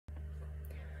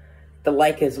the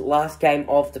Lakers' last game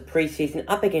of the preseason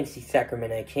up against the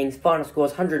Sacramento Kings. Final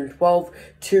scores 112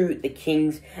 to the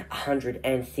Kings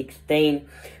 116.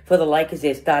 For the Lakers,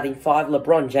 they're starting five: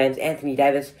 LeBron James, Anthony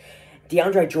Davis,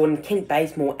 DeAndre Jordan, Kent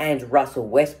Bazemore, and Russell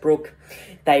Westbrook.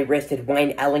 They rested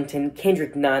Wayne Ellington,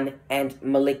 Kendrick Nunn, and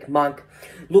Malik Monk.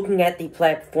 Looking at the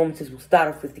player performances, we'll start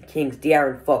off with the Kings.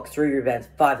 De'Aaron Fox, 3 rebounds,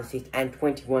 5 assists, and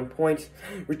 21 points.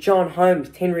 Richaun Holmes,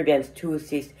 10 rebounds, 2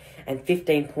 assists, and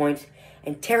 15 points.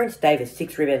 And Terrence Davis,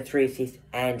 6 rebounds, 3 assists,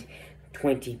 and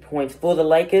 20 points. For the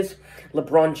Lakers,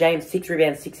 LeBron James, 6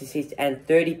 rebounds, 6 assists, and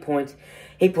 30 points.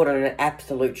 He put on an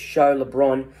absolute show,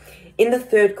 LeBron. In the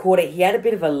third quarter, he had a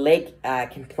bit of a leg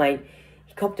complaint.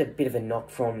 He copped a bit of a knock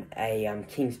from a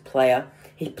Kings player.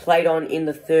 He played on in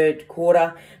the third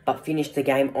quarter, but finished the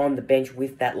game on the bench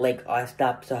with that leg iced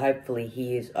up, so hopefully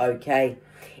he is okay.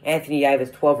 Anthony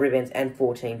Davis, 12 rebounds and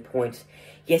 14 points.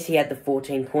 Yes, he had the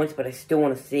 14 points, but I still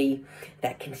want to see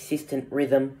that consistent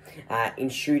rhythm in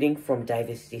shooting from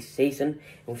Davis this season.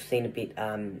 We've seen a bit,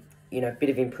 bit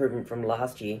of improvement from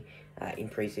last year in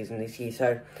preseason this year.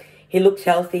 So he looks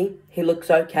healthy, he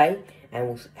looks okay, and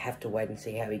we'll have to wait and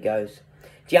see how he goes.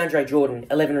 DeAndre Jordan,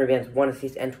 11 rebounds, 1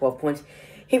 assist, and 12 points.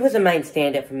 He was a main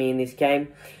standout for me in this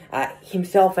game.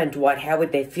 Himself and Dwight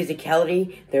Howard, their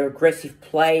physicality, their aggressive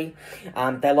play.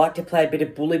 They like to play a bit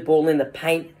of bully ball in the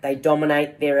paint. They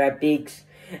dominate. They're our bigs.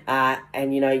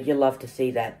 And, you love to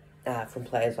see that from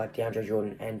players like DeAndre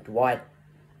Jordan and Dwight.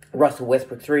 Russell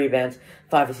Westbrook, 3 rebounds,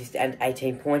 5 assists, and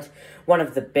 18 points. One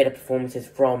of the better performances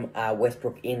from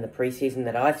Westbrook in the preseason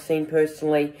that I've seen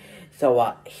personally.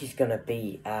 So he's going to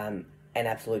be an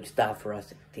absolute star for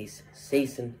us this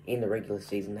season, in the regular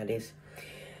season, that is.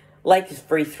 Lakers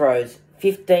free throws,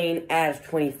 15 out of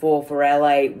 24 for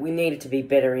LA. We needed to be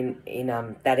better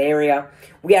in that area.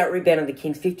 We out-rebounded the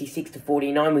Kings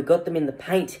 56-49. We got them in the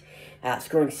paint,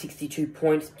 scoring 62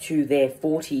 points to their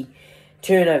 40.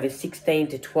 Turnovers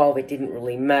 16-12. It didn't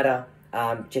really matter.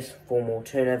 Just 4 more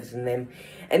turnovers than them.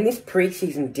 And this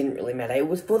preseason didn't really matter. It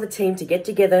was for the team to get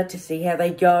together, to see how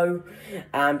they go,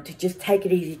 to just take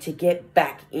it easy, to get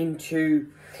back into,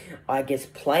 I guess,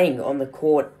 playing on the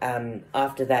court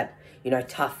after that,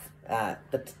 tough.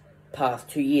 The past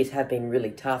 2 years have been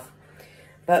really tough.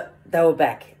 But they were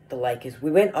back, the Lakers.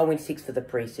 We went 0-6 for the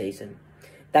preseason.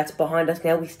 That's behind us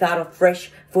now. We start off fresh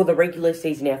for the regular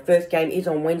season. Our first game is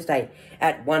on Wednesday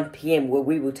at 1 p.m. where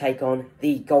we will take on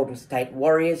the Golden State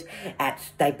Warriors at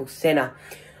Staples Center.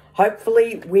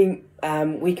 Hopefully we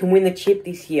can win the chip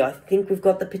this year. I think we've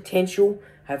got the potential.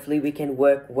 Hopefully we can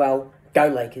work well. Go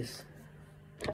Lakers.